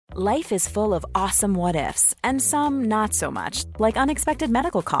Life is full of awesome what-ifs, and some not so much, like unexpected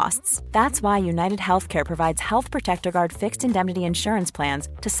medical costs. That's why United Healthcare provides Health Protector Guard fixed indemnity insurance plans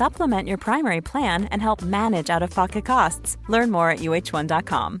to supplement your primary plan and help manage out-of-pocket costs. Learn more at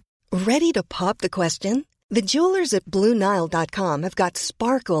uh1.com. Ready to pop the question? The jewelers at BlueNile.com have got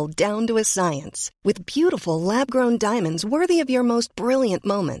sparkle down to a science with beautiful lab-grown diamonds worthy of your most brilliant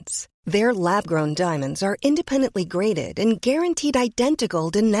moments. Their lab-grown diamonds are independently graded and guaranteed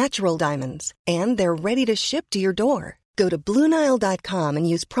identical to natural diamonds, and they're ready to ship to your door. Go to BlueNile.com and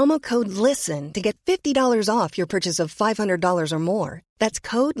use promo code LISTEN to get $50 off your purchase of $500 or more. That's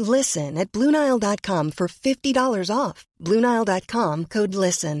code LISTEN at BlueNile.com for $50 off. BlueNile.com, code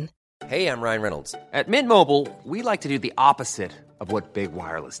LISTEN. Hey, I'm Ryan Reynolds. At Mint Mobile, we like to do the opposite of what Big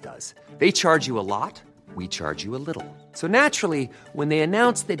Wireless does. They charge you a lot, we charge you a little. So naturally, when they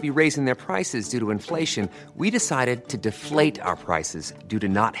announced they'd be raising their prices due to inflation, we decided to deflate our prices due to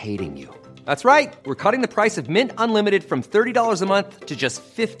not hating you. That's right. We're cutting the price of Mint Unlimited from $30 a month to just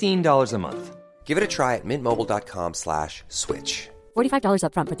 $15 a month. Give it a try at mintmobile.com/switch. $45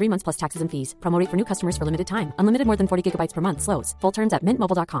 up front for 3 months plus taxes and fees. Promo rate for new customers for limited time. Unlimited more than 40 gigabytes per month slows. Full terms at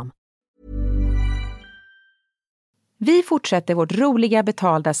mintmobile.com. Vi fortsätter vårt roliga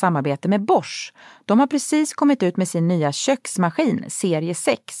betalda samarbete med Bosch. De har precis kommit ut med sin nya köksmaskin, serie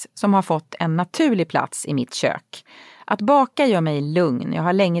 6, som har fått en naturlig plats i mitt kök. Att baka gör mig lugn. Jag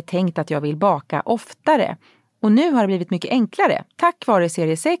har länge tänkt att jag vill baka oftare. Och nu har det blivit mycket enklare, tack vare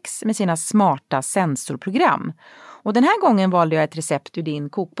serie 6 med sina smarta sensorprogram. Och den här gången valde jag ett recept ur din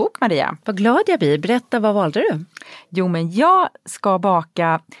kokbok, Maria. Vad glad jag blir. Berätta, vad valde du? Jo, men jag ska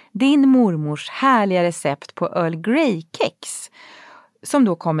baka din mormors härliga recept på Earl Grey-kex. Som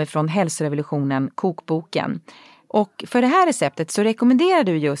då kommer från Hälsorevolutionen, kokboken. Och för det här receptet så rekommenderar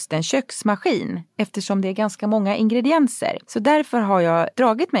du just en köksmaskin eftersom det är ganska många ingredienser. Så därför har jag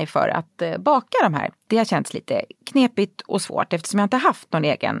dragit mig för att baka de här. Det har känts lite knepigt och svårt eftersom jag inte haft någon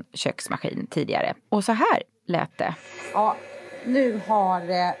egen köksmaskin tidigare. Och så här lät det. Ja, nu har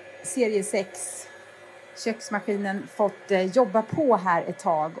serie 6 köksmaskinen fått jobba på här ett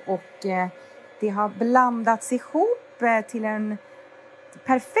tag och det har blandats ihop till en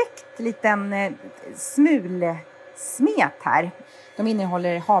perfekt liten smulsmet här. De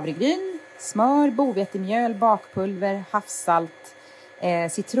innehåller havregryn, smör, bovetemjöl, bakpulver, havssalt,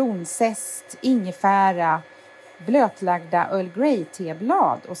 citronzest, ingefära, blötlagda Earl Grey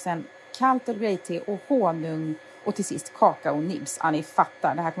teblad och sen kallt Earl Grey te och honung och till sist kakaonibs. Ja, ni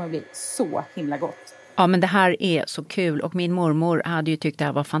fattar, det här kommer bli så himla gott. Ja, men det här är så kul och min mormor hade ju tyckt det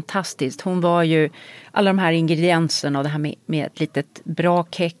här var fantastiskt. Hon var ju alla de här ingredienserna och det här med ett litet bra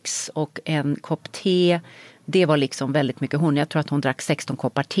kex och en kopp te. Det var liksom väldigt mycket hon. Jag tror att hon drack 16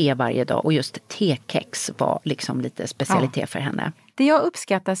 koppar te varje dag och just tekex var liksom lite specialitet för henne. Det jag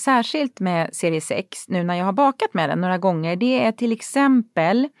uppskattar särskilt med serie 6 nu när jag har bakat med den några gånger, det är till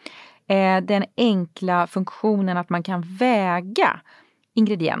exempel den enkla funktionen att man kan väga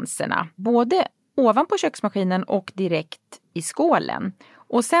ingredienserna. Både ovanpå köksmaskinen och direkt i skålen.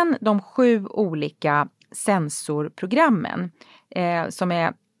 Och sen de 7 olika sensorprogrammen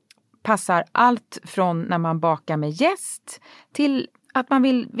som passar allt från när man bakar med jäst till att man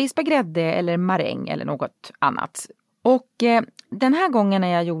vill vispa grädde eller maräng eller något annat. Och den här gången när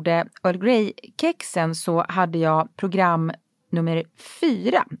jag gjorde Earl Grey-kexen så hade jag program nummer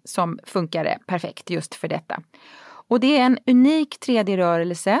 4 som funkade perfekt just för detta. Och det är en unik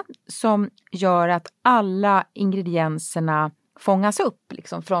 3D-rörelse som gör att alla ingredienserna fångas upp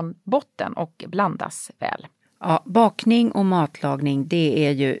liksom från botten och blandas väl. Ja, bakning och matlagning, det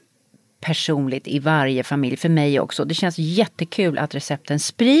är ju personligt i varje familj, för mig också. Det känns jättekul att recepten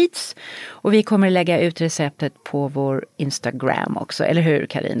sprids och vi kommer lägga ut receptet på vår Instagram också, eller hur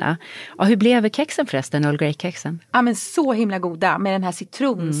Carina? Ja, hur blev kexen förresten, Earl Grey-kexen? Ja, men så himla goda med den här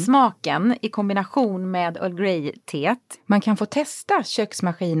citronsmaken i kombination med Earl Grey-teet. Man kan få testa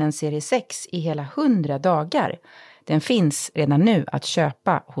köksmaskinen serie 6 i hela 100 dagar. Den finns redan nu att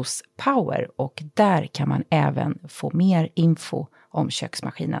köpa hos Power och där kan man även få mer info om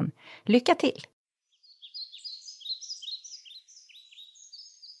köksmaskinen. Lycka till!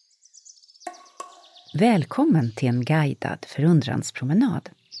 Välkommen till en guidad förundranspromenad.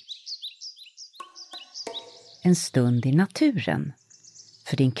 En stund i naturen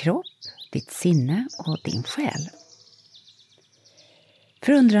för din kropp, ditt sinne och din själ.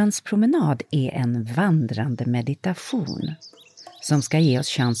 Förundranspromenad är en vandrande meditation som ska ge oss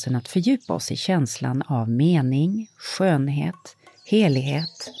chansen att fördjupa oss i känslan av mening, skönhet,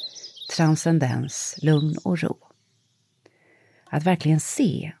 helighet, transcendens, lugn och ro. Att verkligen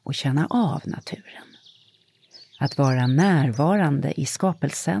se och känna av naturen. Att vara närvarande i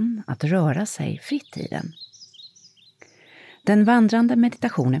skapelsen, att röra sig fritt i den. Den vandrande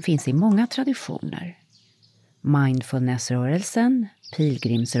meditationen finns i många traditioner. Mindfulnessrörelsen,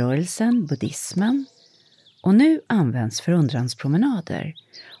 pilgrimsrörelsen, buddhismen. Och nu används förundranspromenader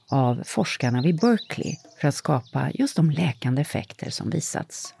av forskarna vid Berkeley för att skapa just de läkande effekter som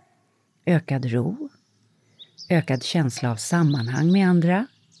visats. Ökad ro, ökad känsla av sammanhang med andra,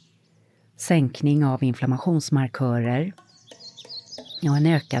 sänkning av inflammationsmarkörer och en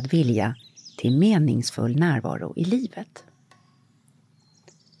ökad vilja till meningsfull närvaro i livet.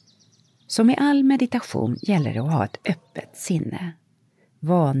 Som i all meditation gäller det att ha ett öppet sinne.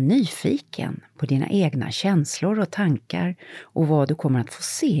 Var nyfiken på dina egna känslor och tankar och vad du kommer att få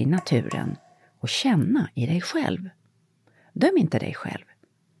se i naturen och känna i dig själv. Döm inte dig själv.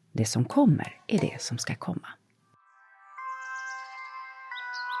 Det som kommer är det som ska komma.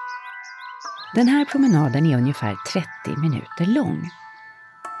 Den här promenaden är ungefär 30 minuter lång.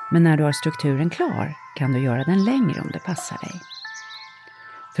 Men när du har strukturen klar kan du göra den längre om det passar dig.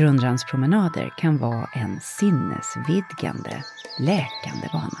 Förundranspromenader kan vara en sinnesvidgande, läkande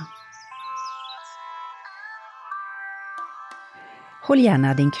vana. Håll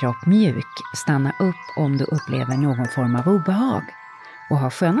gärna din kropp mjuk, stanna upp om du upplever någon form av obehag och ha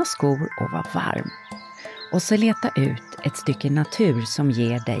sköna skor och var varm. Och så leta ut ett stycke natur som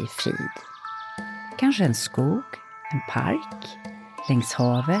ger dig frid. Kanske en skog, en park, längs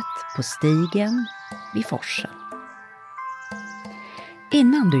havet, på stigen, vid forsen.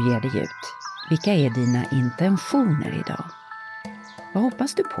 Innan du ger dig ut, vilka är dina intentioner idag? Vad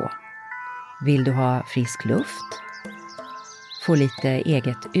hoppas du på? Vill du ha frisk luft? Få lite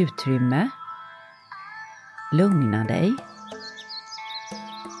eget utrymme? Lugna dig?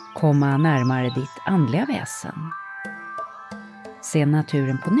 Komma närmare ditt andliga väsen? Se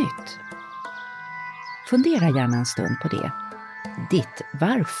naturen på nytt? Fundera gärna en stund på det. Ditt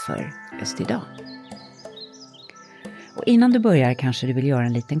varför just idag. Och innan du börjar kanske du vill göra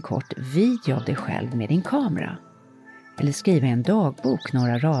en liten kort video av dig själv med din kamera. Eller skriva en dagbok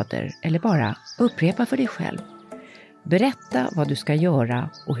några rader eller bara upprepa för dig själv. Berätta vad du ska göra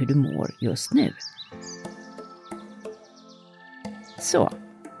och hur du mår just nu. Så.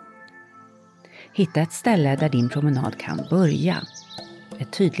 Hitta ett ställe där din promenad kan börja.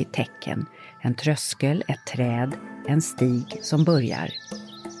 Ett tydligt tecken, en tröskel, ett träd, en stig som börjar.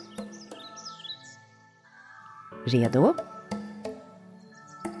 Redo?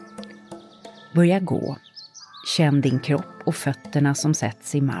 Börja gå. Känn din kropp och fötterna som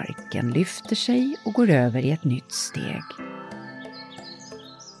sätts i marken, lyfter sig och går över i ett nytt steg.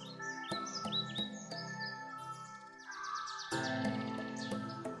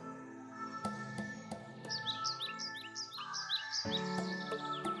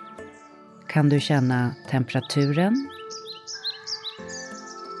 Kan du känna temperaturen?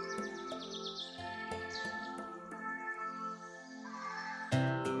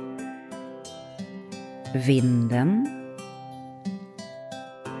 Vinden.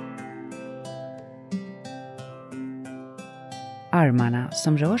 Armarna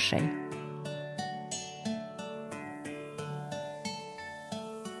som rör sig.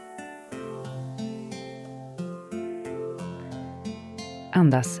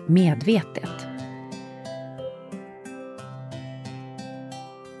 Andas medvetet.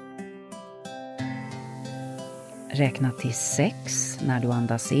 Räkna till 6 när du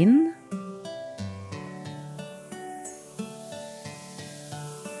andas in.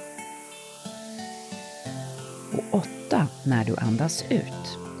 Och 8 när du andas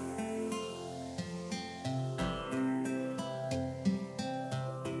ut.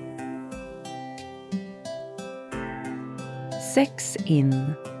 Sex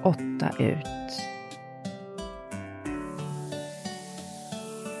in, 8 ut.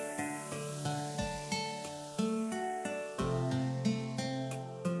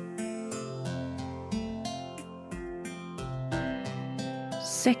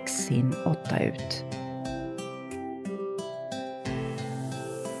 Sex in, 8 ut.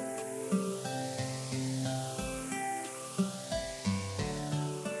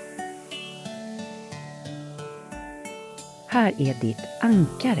 Här är ditt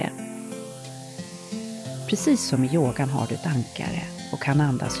ankare. Precis som i yogan har du ett ankare och kan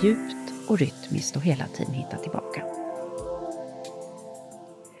andas djupt och rytmiskt och hela tiden hitta tillbaka.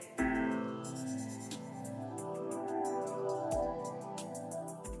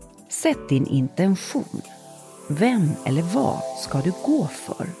 Sätt din intention. Vem eller vad ska du gå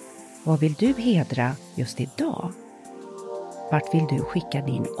för? Vad vill du hedra just idag? Vart vill du skicka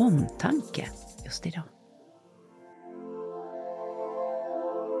din omtanke just idag?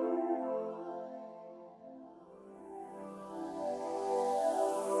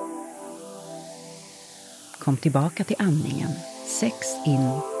 Kom tillbaka till andningen. 6 in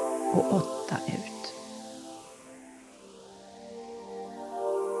och 8 ut.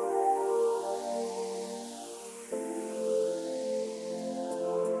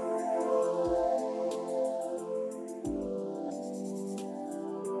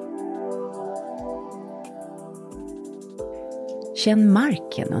 Känn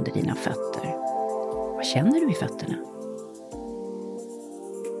marken under dina fötter. Vad känner du i fötterna?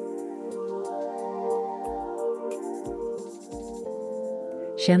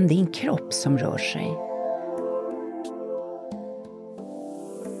 Känn din kropp som rör sig.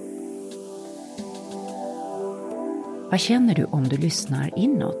 Vad känner du om du lyssnar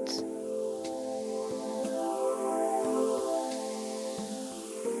inåt?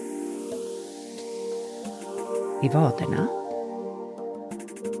 I vaderna.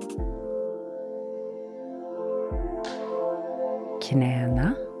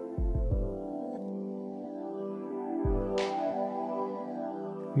 Knäna.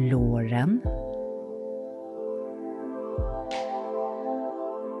 Låren.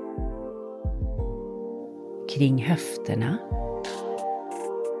 Kring höfterna.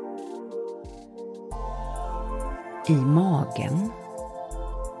 I magen.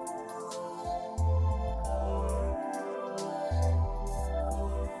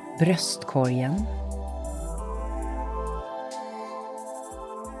 Bröstkorgen.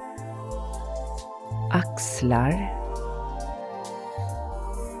 Axlar.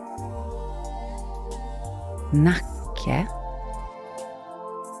 Nacke.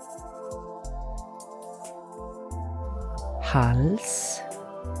 Hals.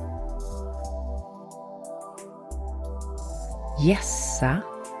 Hjässa.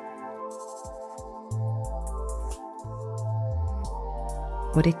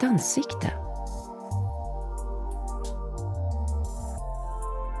 Och ditt ansikte.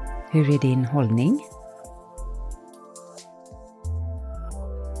 Hur är din hållning?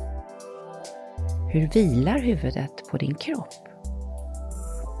 Hur vilar huvudet på din kropp?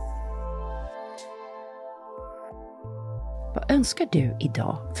 Vad önskar du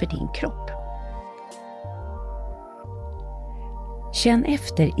idag för din kropp? Känn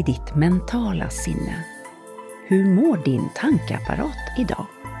efter i ditt mentala sinne. Hur mår din tankeapparat idag?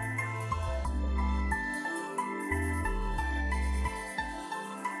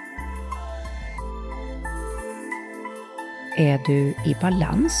 Är du i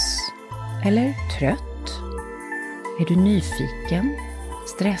balans eller trött? Är du nyfiken,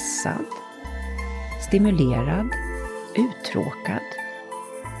 stressad, stimulerad, uttråkad?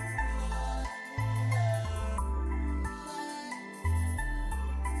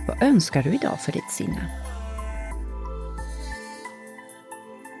 Vad önskar du idag för ditt sinne?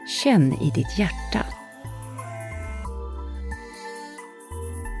 Känn i ditt hjärta.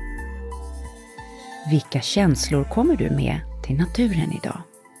 Vilka känslor kommer du med till naturen idag?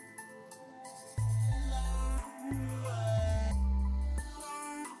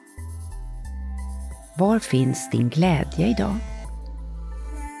 Var finns din glädje idag?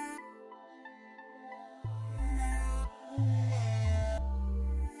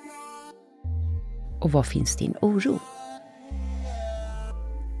 Och var finns din oro?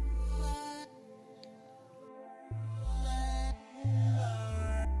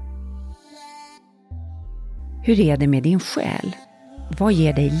 Hur är det med din själ? Vad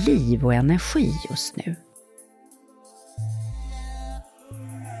ger dig liv och energi just nu?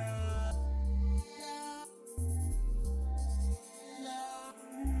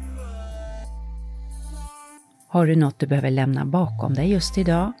 Har du något du behöver lämna bakom dig just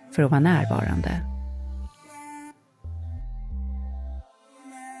idag för att vara närvarande?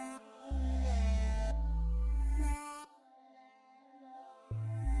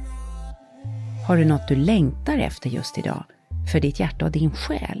 Har du något du längtar efter just idag för ditt hjärta och din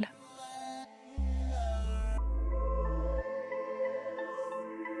själ?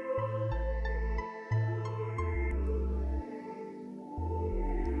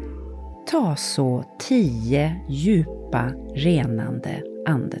 Ta så 10 djupa, renande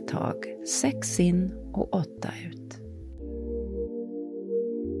andetag. 6 in och 8 ut.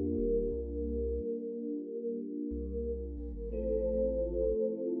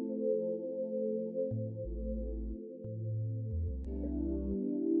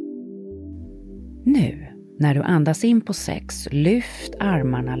 Nu, när du andas in på 6, lyft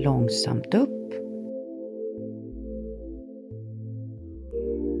armarna långsamt upp.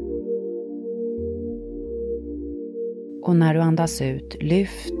 Och när du andas ut,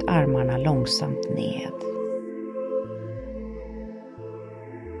 lyft armarna långsamt ned.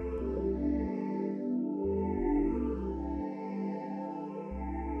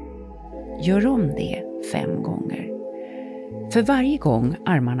 Gör om det 5 gånger. För varje gång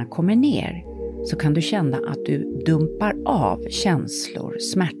armarna kommer ner så kan du känna att du dumpar av känslor,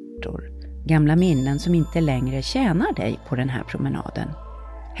 smärtor, gamla minnen som inte längre tjänar dig på den här promenaden.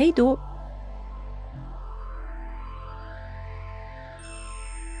 Hej då!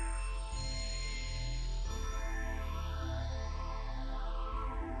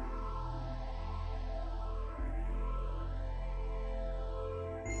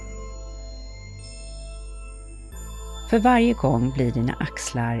 För varje gång blir dina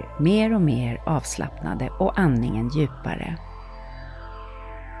axlar mer och mer avslappnade och andningen djupare.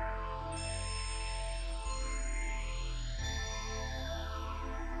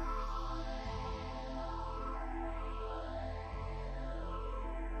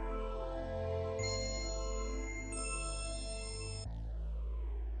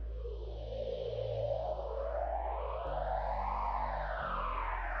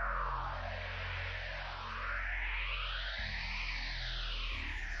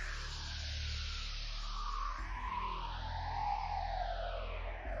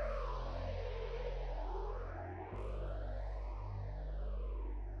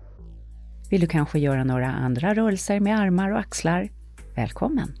 Vill du kanske göra några andra rörelser med armar och axlar?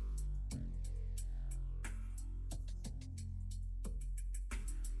 Välkommen!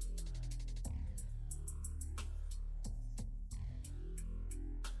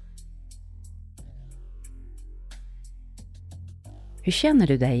 Hur känner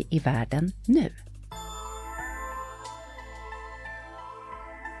du dig i världen nu?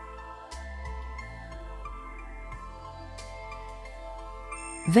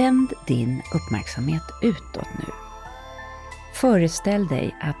 Vänd din uppmärksamhet utåt nu. Föreställ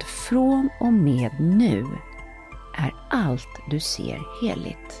dig att från och med nu är allt du ser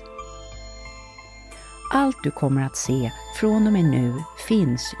heligt. Allt du kommer att se från och med nu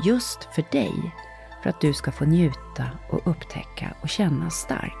finns just för dig, för att du ska få njuta och upptäcka och känna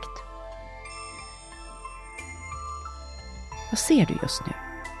starkt. Vad ser du just nu?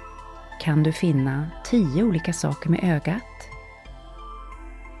 Kan du finna 10 olika saker med ögat?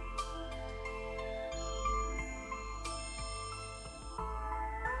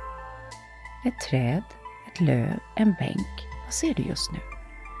 Ett träd, ett löv, en bänk. Vad ser du just nu?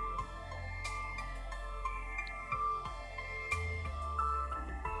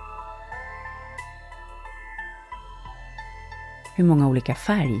 Hur många olika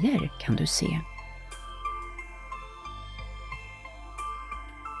färger kan du se?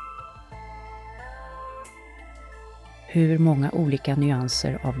 Hur många olika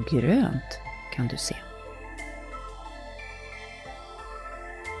nyanser av grönt kan du se?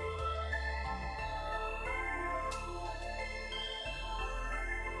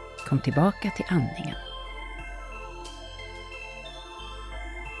 Kom tillbaka till andningen.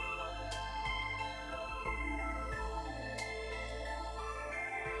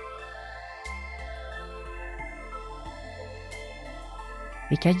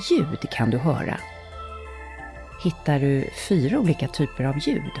 Vilka ljud kan du höra? Hittar du 4 olika typer av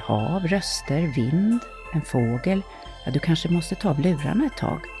ljud? Hav, röster, vind, en fågel. Ja, du kanske måste ta av lurarna ett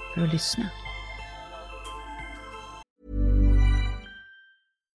tag för att lyssna.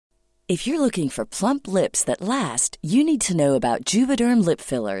 If you're looking for plump lips that last, you need to know about Juvederm lip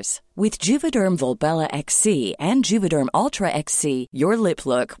fillers. With Juvederm Volbella XC and Juvederm Ultra XC, your lip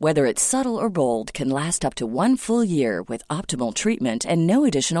look, whether it's subtle or bold, can last up to 1 full year with optimal treatment and no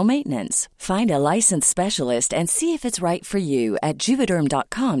additional maintenance. Find a licensed specialist and see if it's right for you at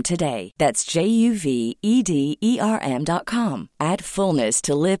Juvederm.com today. That's JUVEDERM.com. Add fullness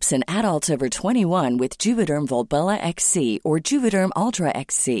to lips in adults over 21 with Juvederm Volbella XC or Juvederm Ultra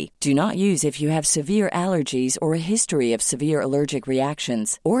XC. Do not use if you have severe allergies or a history of severe allergic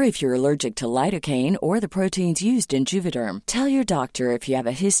reactions, or if you're allergic to lidocaine or the proteins used in Juvederm. Tell your doctor if you have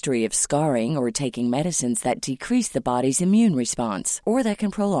a history of scarring or taking medicines that decrease the body's immune response or that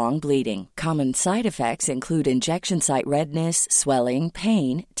can prolong bleeding. Common side effects include injection site redness, swelling,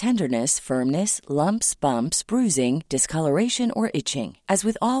 pain, tenderness, firmness, lumps, bumps, bruising, discoloration, or itching. As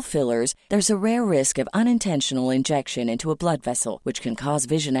with all fillers, there's a rare risk of unintentional injection into a blood vessel, which can cause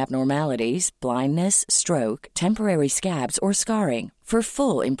vision abnormalities, blindness, stroke, temporary scabs, or scarring. For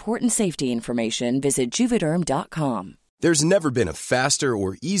full, important safety information, visit Juvederm.com. There's never been a faster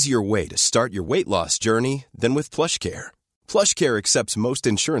or easier way to start your weight loss journey than with PlushCare. PlushCare accepts most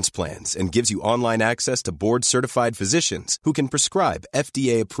insurance plans and gives you online access to board-certified physicians who can prescribe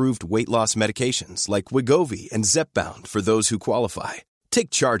FDA-approved weight loss medications like Wegovy and Zepbound for those who qualify. Take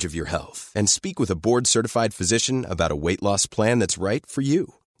charge of your health and speak with a board-certified physician about a weight loss plan that's right for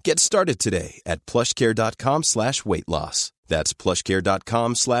you. Get started today at plushcare.com/weightloss. That's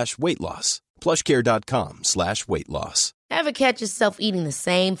plushcare.com/weightloss. PlushCare.com/weight-loss. Ever catch yourself eating the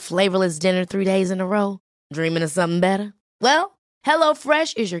same flavorless dinner 3 days in a row? Dreaming of something better? Well,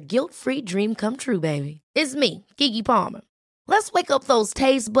 HelloFresh is your guilt-free dream come true, baby. It's me, Keke Palmer. Let's wake up those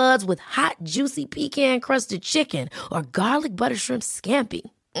taste buds with hot, juicy pecan-crusted chicken or garlic butter shrimp scampi.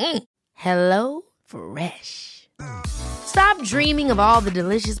 Hello Fresh. Stop dreaming of all the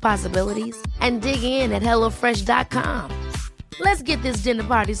delicious possibilities and dig in at HelloFresh.com. Let's get this dinner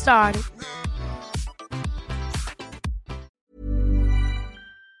party started.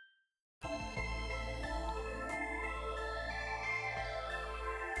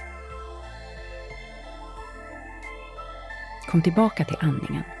 Kom tillbaka till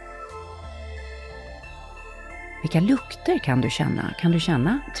andningen. Vilka lukter kan du känna? Kan du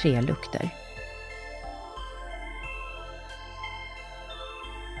känna 3 lukter?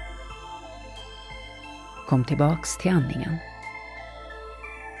 Kom tillbaks till andningen.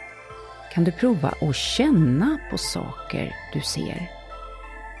 Kan du prova att känna på saker du ser?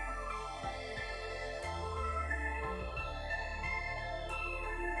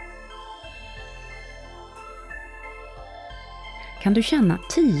 Kan du känna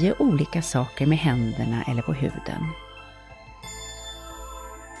 10 olika saker med händerna eller på huden?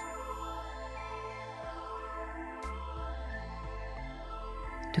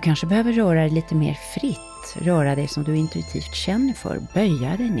 Du kanske behöver röra dig lite mer fritt, röra dig som du intuitivt känner för,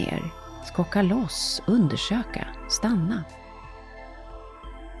 böja dig ner, skocka loss, undersöka, stanna.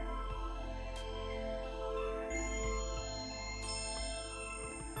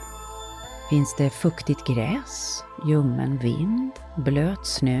 Finns det fuktigt gräs, ljummen vind, blöt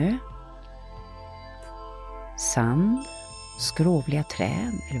snö, sand, skrovliga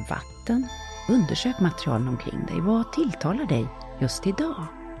träd eller vatten? Undersök materialen omkring dig. Vad tilltalar dig just idag?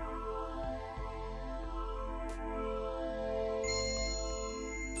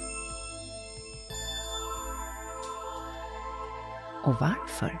 Och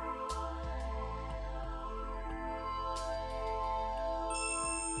varför?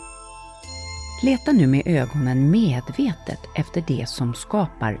 Leta nu med ögonen medvetet efter det som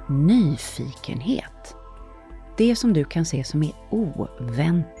skapar nyfikenhet. Det som du kan se som är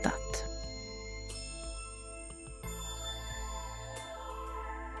oväntat.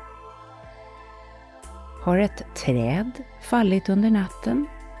 Har ett träd fallit under natten?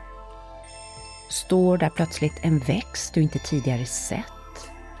 Står där plötsligt en växt du inte tidigare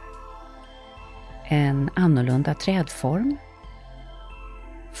sett? En annorlunda trädform?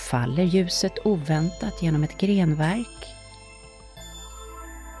 Faller ljuset oväntat genom ett grenverk?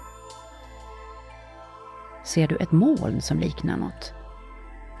 Ser du ett moln som liknar något?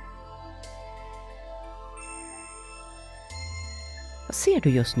 Vad ser du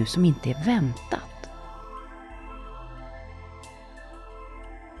just nu som inte är väntat?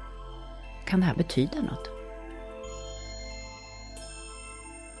 Kan det här betyda något?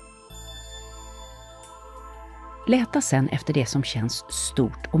 Leta sen efter det som känns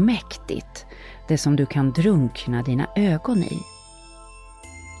stort och mäktigt, det som du kan drunkna dina ögon i.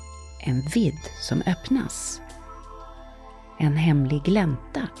 En vidd som öppnas. En hemlig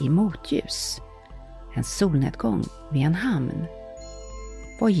glänta i motljus. En solnedgång vid en hamn.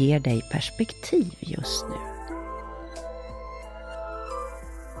 Vad ger dig perspektiv just nu?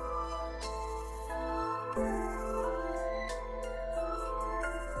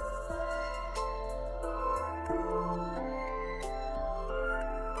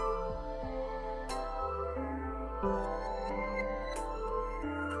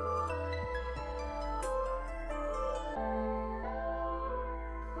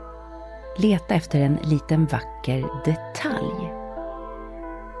 Leta efter en liten vacker detalj.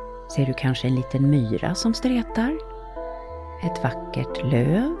 Ser du kanske en liten myra som stretar? Ett vackert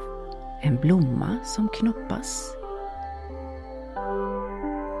löv? En blomma som knoppas?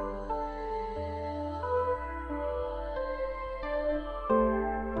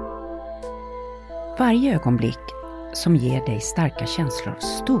 Varje ögonblick som ger dig starka känslor av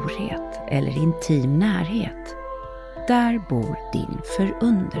storhet eller intim närhet, där bor din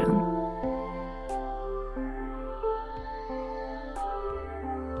förundran.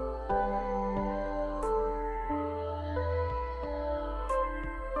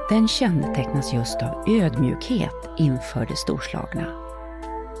 Den kännetecknas just av ödmjukhet inför det storslagna.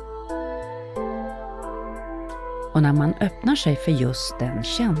 Och när man öppnar sig för just den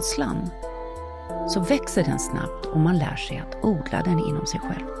känslan så växer den snabbt och man lär sig att odla den inom sig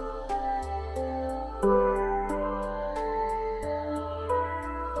själv.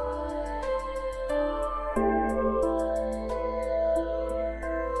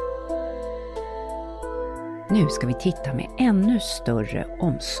 Nu ska vi titta med ännu större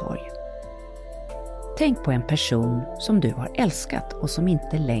omsorg. Tänk på en person som du har älskat och som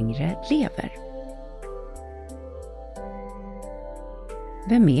inte längre lever.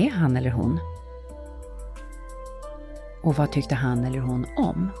 Vem är han eller hon? Och vad tyckte han eller hon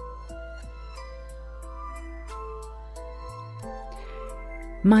om?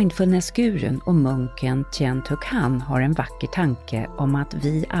 Mindfulness-gurun och munken Thien Thuc Han har en vacker tanke om att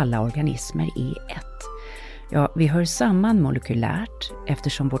vi alla organismer är ett. Ja, vi hör samman molekylärt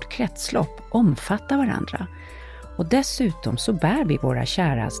eftersom vårt kretslopp omfattar varandra. Och dessutom så bär vi våra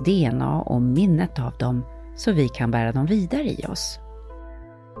käras DNA och minnet av dem så vi kan bära dem vidare i oss.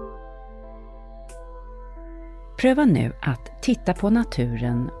 Pröva nu att titta på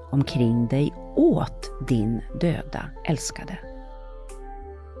naturen omkring dig åt din döda älskade.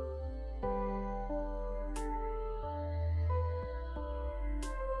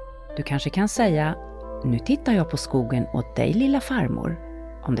 Du kanske kan säga, nu tittar jag på skogen åt dig lilla farmor,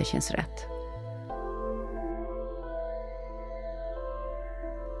 om det känns rätt.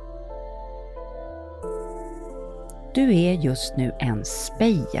 Du är just nu en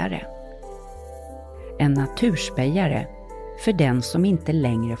spejare. En naturspejare för den som inte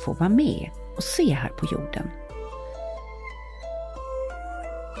längre får vara med och se här på jorden.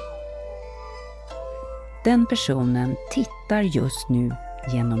 Den personen tittar just nu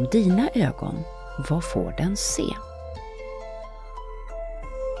genom dina ögon. Vad får den se?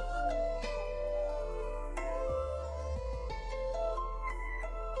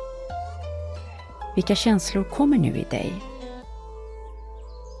 Vilka känslor kommer nu i dig?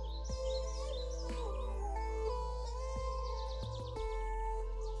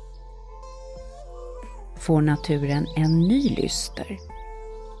 Får naturen en ny lyster?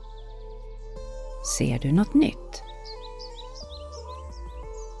 Ser du något nytt?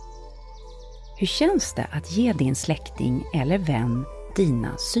 Hur känns det att ge din släkting eller vän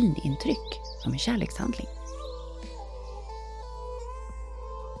dina synintryck som en kärlekshandling?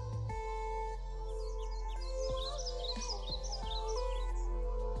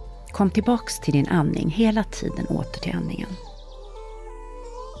 Kom tillbaks till din andning, hela tiden åter till andningen.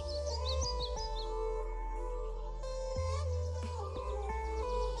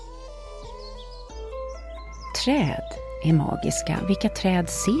 Träd är magiska. Vilka träd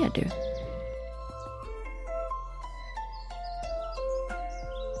ser du?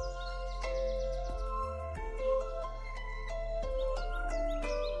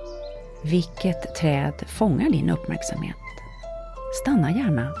 Vilket träd fångar din uppmärksamhet? Stanna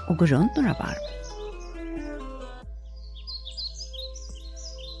gärna och gå runt några varv.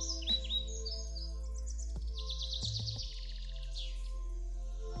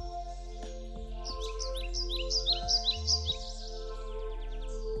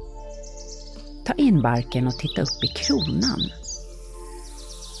 Ta in barken och titta upp i kronan.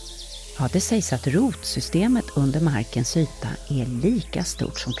 Ja, det sägs att rotsystemet under markens yta är lika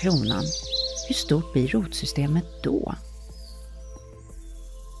stort som kronan. Hur stort blir rotsystemet då?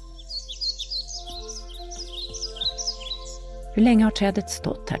 Hur länge har trädet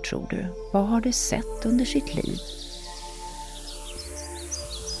stått här tror du? Vad har det sett under sitt liv?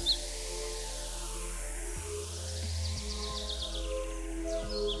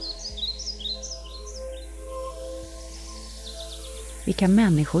 Vilka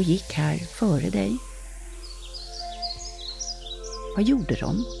människor gick här före dig? Vad gjorde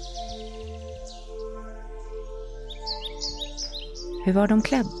de? Hur var de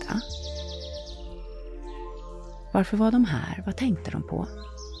klädda? Varför var de här? Vad tänkte de på?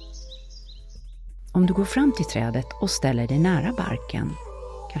 Om du går fram till trädet och ställer dig nära barken,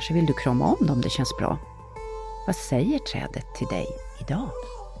 kanske vill du krama om dem, det känns bra. Vad säger trädet till dig idag?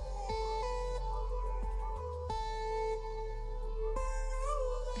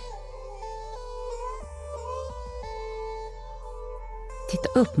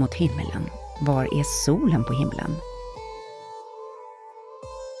 Titta upp mot himmelen. Var är solen på himlen?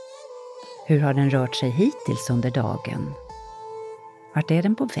 Hur har den rört sig hittills under dagen? Vart är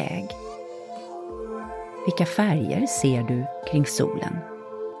den på väg? Vilka färger ser du kring solen?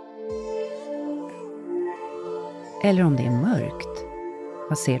 Eller om det är mörkt,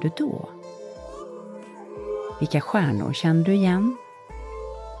 vad ser du då? Vilka stjärnor känner du igen?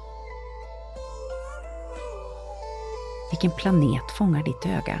 Vilken planet fångar ditt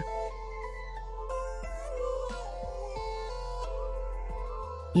öga?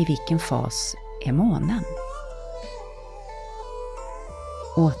 I vilken fas är månen?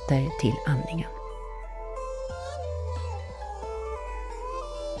 Åter till andningen.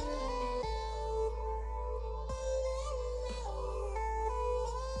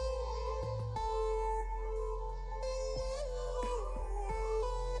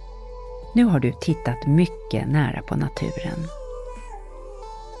 Nu har du tittat mycket nära på naturen.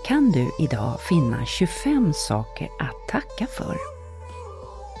 Kan du idag finna 25 saker att tacka för?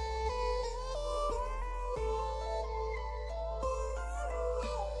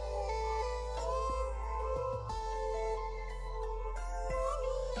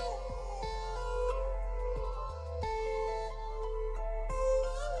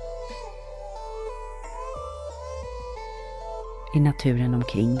 I naturen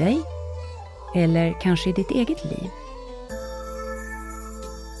omkring dig? Eller kanske i ditt eget liv?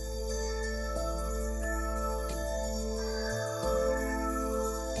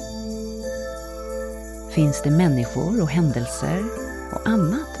 Finns det människor och händelser och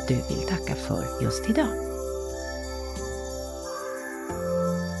annat du vill tacka för just idag?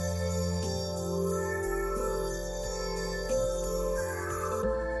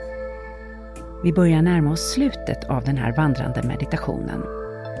 Vi börjar närma oss slutet av den här vandrande meditationen.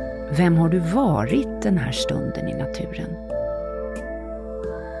 Vem har du varit den här stunden i naturen?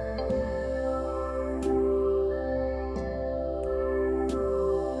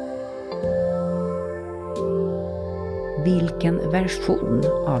 Vilken version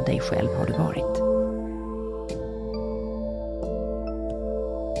av dig själv har du varit?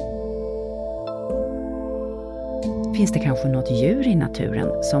 Finns det kanske något djur i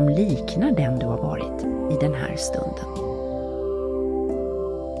naturen som liknar den du har varit i den här stunden?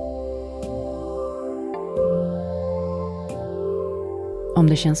 Om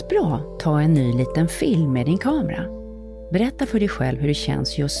det känns bra, ta en ny liten film med din kamera. Berätta för dig själv hur det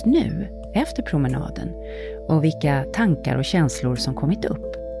känns just nu, efter promenaden, och vilka tankar och känslor som kommit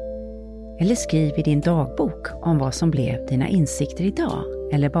upp. Eller skriv i din dagbok om vad som blev dina insikter idag,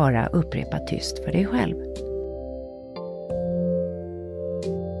 eller bara upprepa tyst för dig själv.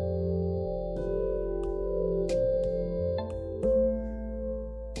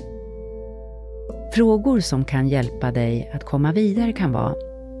 Frågor som kan hjälpa dig att komma vidare kan vara: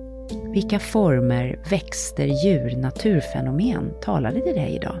 vilka former, växter, djur, naturfenomen talade till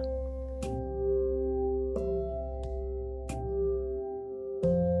dig idag?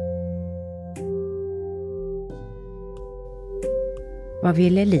 Vad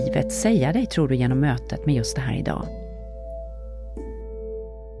ville livet säga dig, tror du, genom mötet med just det här idag?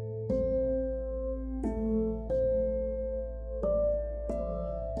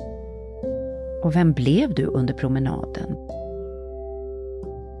 Och vem blev du under promenaden?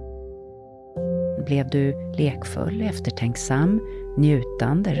 Blev du lekfull, eftertänksam,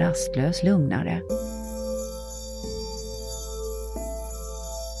 njutande, rastlös, lugnare?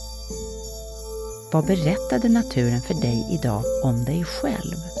 Vad berättade naturen för dig idag om dig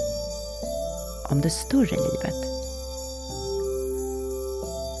själv? Om det större livet?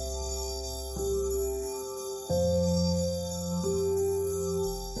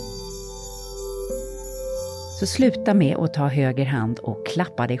 Så sluta med att ta höger hand och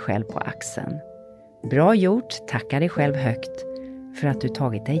klappa dig själv på axeln. Bra gjort, tacka dig själv högt för att du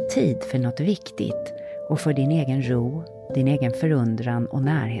tagit dig tid för något viktigt och för din egen ro, din egen förundran och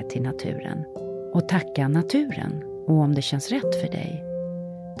närhet till naturen. Och tacka naturen, och om det känns rätt för dig,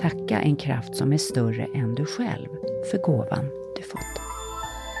 tacka en kraft som är större än du själv för gåvan du fått.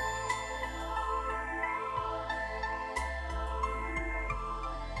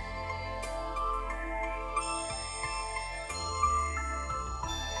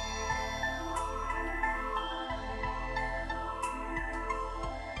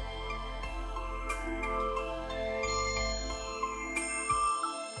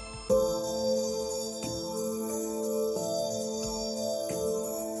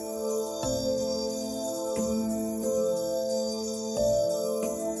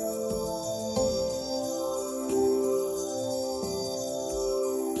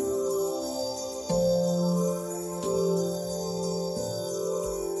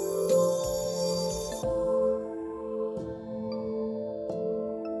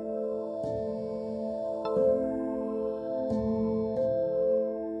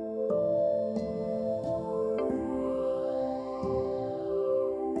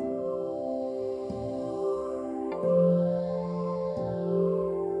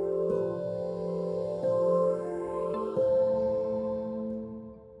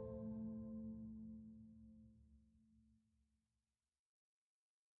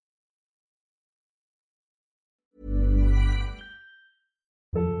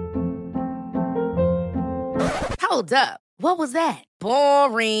 Hold up. What was that?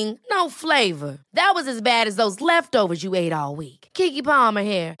 Boring. No flavor. That was as bad as those leftovers you ate all week. Keke Palmer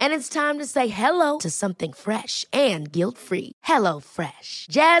here, and it's time to say hello to something fresh and guilt-free. Hello Fresh.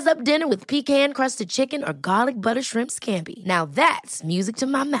 Jazz up dinner with pecan-crusted chicken or garlic butter shrimp scampi. Now that's music to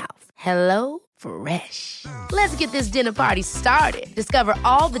my mouth. Hello Fresh. Let's get this dinner party started. Discover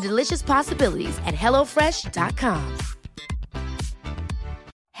all the delicious possibilities at HelloFresh.com.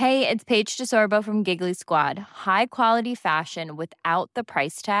 Hey, it's Paige DeSorbo from Giggly Squad. High quality fashion without the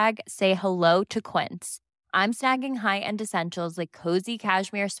price tag. Say hello to Quince. I'm snagging high-end essentials like cozy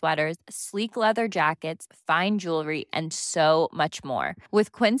cashmere sweaters, sleek leather jackets, fine jewelry, and so much more.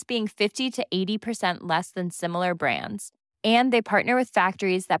 With Quince being 50 to 80% less than similar brands. And they partner with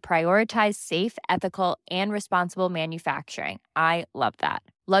factories that prioritize safe, ethical, and responsible manufacturing. I love that.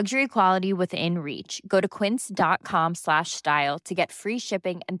 Luxury quality within reach. Go to quince.com/style to get free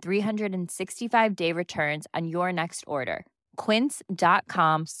shipping and 365-day returns on your next order.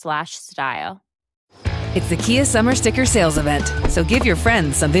 Quince.com/style. It's the Kia Summer Sticker Sales Event, so give your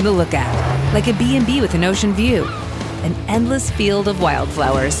friends something to look at. Like a B&B with an ocean view, an endless field of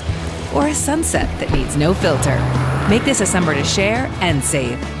wildflowers, or a sunset that needs no filter. Make this a summer to share and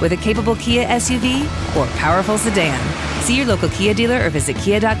save with a capable Kia SUV or powerful sedan. See your local Kia dealer or visit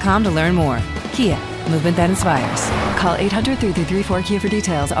kia.com to learn more. Kia, movement that inspires. Call 800-3334-KIA for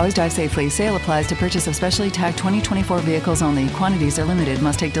details. Always drive safely. Sale applies to purchase of specially tagged 2024 vehicles only. Quantities are limited.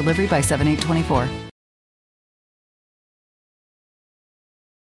 Must take delivery by 7/8/24.